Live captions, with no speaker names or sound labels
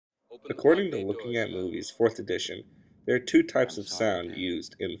According to Looking at Movies, 4th edition, there are two types of sound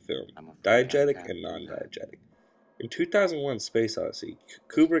used in film, diegetic and non-diegetic. In 2001 Space Odyssey,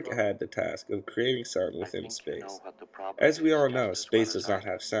 Kubrick had the task of creating sound within space. As we all know, space does not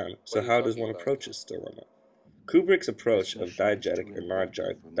have sound, so how does one approach this dilemma? Kubrick's approach of diegetic and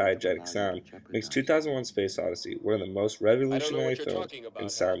non-diegetic sound makes 2001 Space Odyssey one of the most revolutionary films in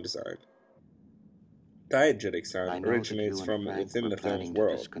sound design. Diegetic sound originates from within the film's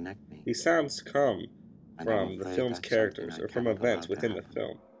world. These sounds come from the film's characters or from events within the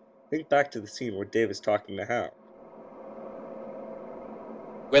film. Think back to the scene where Dave is talking to Hal.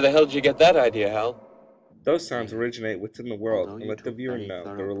 Where the hell did you get that idea, Hal? Those sounds originate within the world and let the viewer know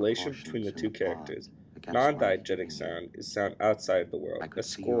the relation between the two characters. Non-diegetic sound is sound outside the world, a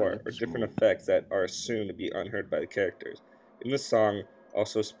score or different effects that are assumed to be unheard by the characters. In the song,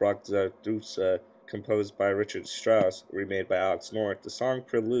 Also Sprach Zarathustra, composed by Richard Strauss, remade by Alex North, the song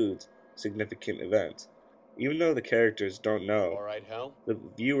preludes significant events. Even though the characters don't know, the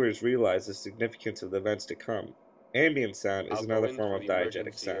viewers realize the significance of the events to come. Ambient sound is another form of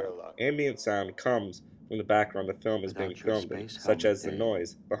diegetic sound. Ambient sound comes from the background the film is being filmed in, such as the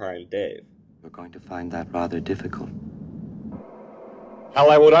noise behind Dave. We're going to find that rather difficult. Hal,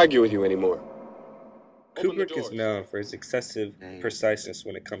 I won't argue with you anymore. Kubrick is known for his excessive preciseness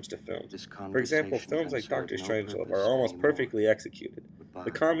when it comes to films. For example, films like Dr. Strangelove are almost perfectly executed.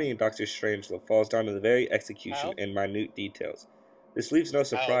 The comedy in Dr. Strangelove falls down to the very execution and minute details. This leaves no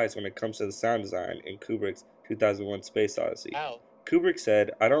surprise when it comes to the sound design in Kubrick's 2001 Space Odyssey. Kubrick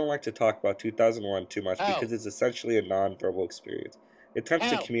said, "I don't like to talk about 2001 too much because it's essentially a non-verbal experience. It attempts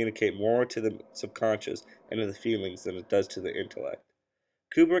to communicate more to the subconscious and to the feelings than it does to the intellect."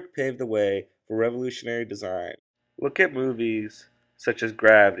 Kubrick paved the way for revolutionary design. Look at movies such as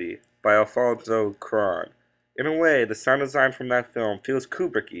Gravity by Alfonso Cuarón. In a way, the sound design from that film feels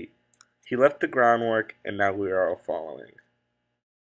Kubrick-y. He left the groundwork, and now we are all following.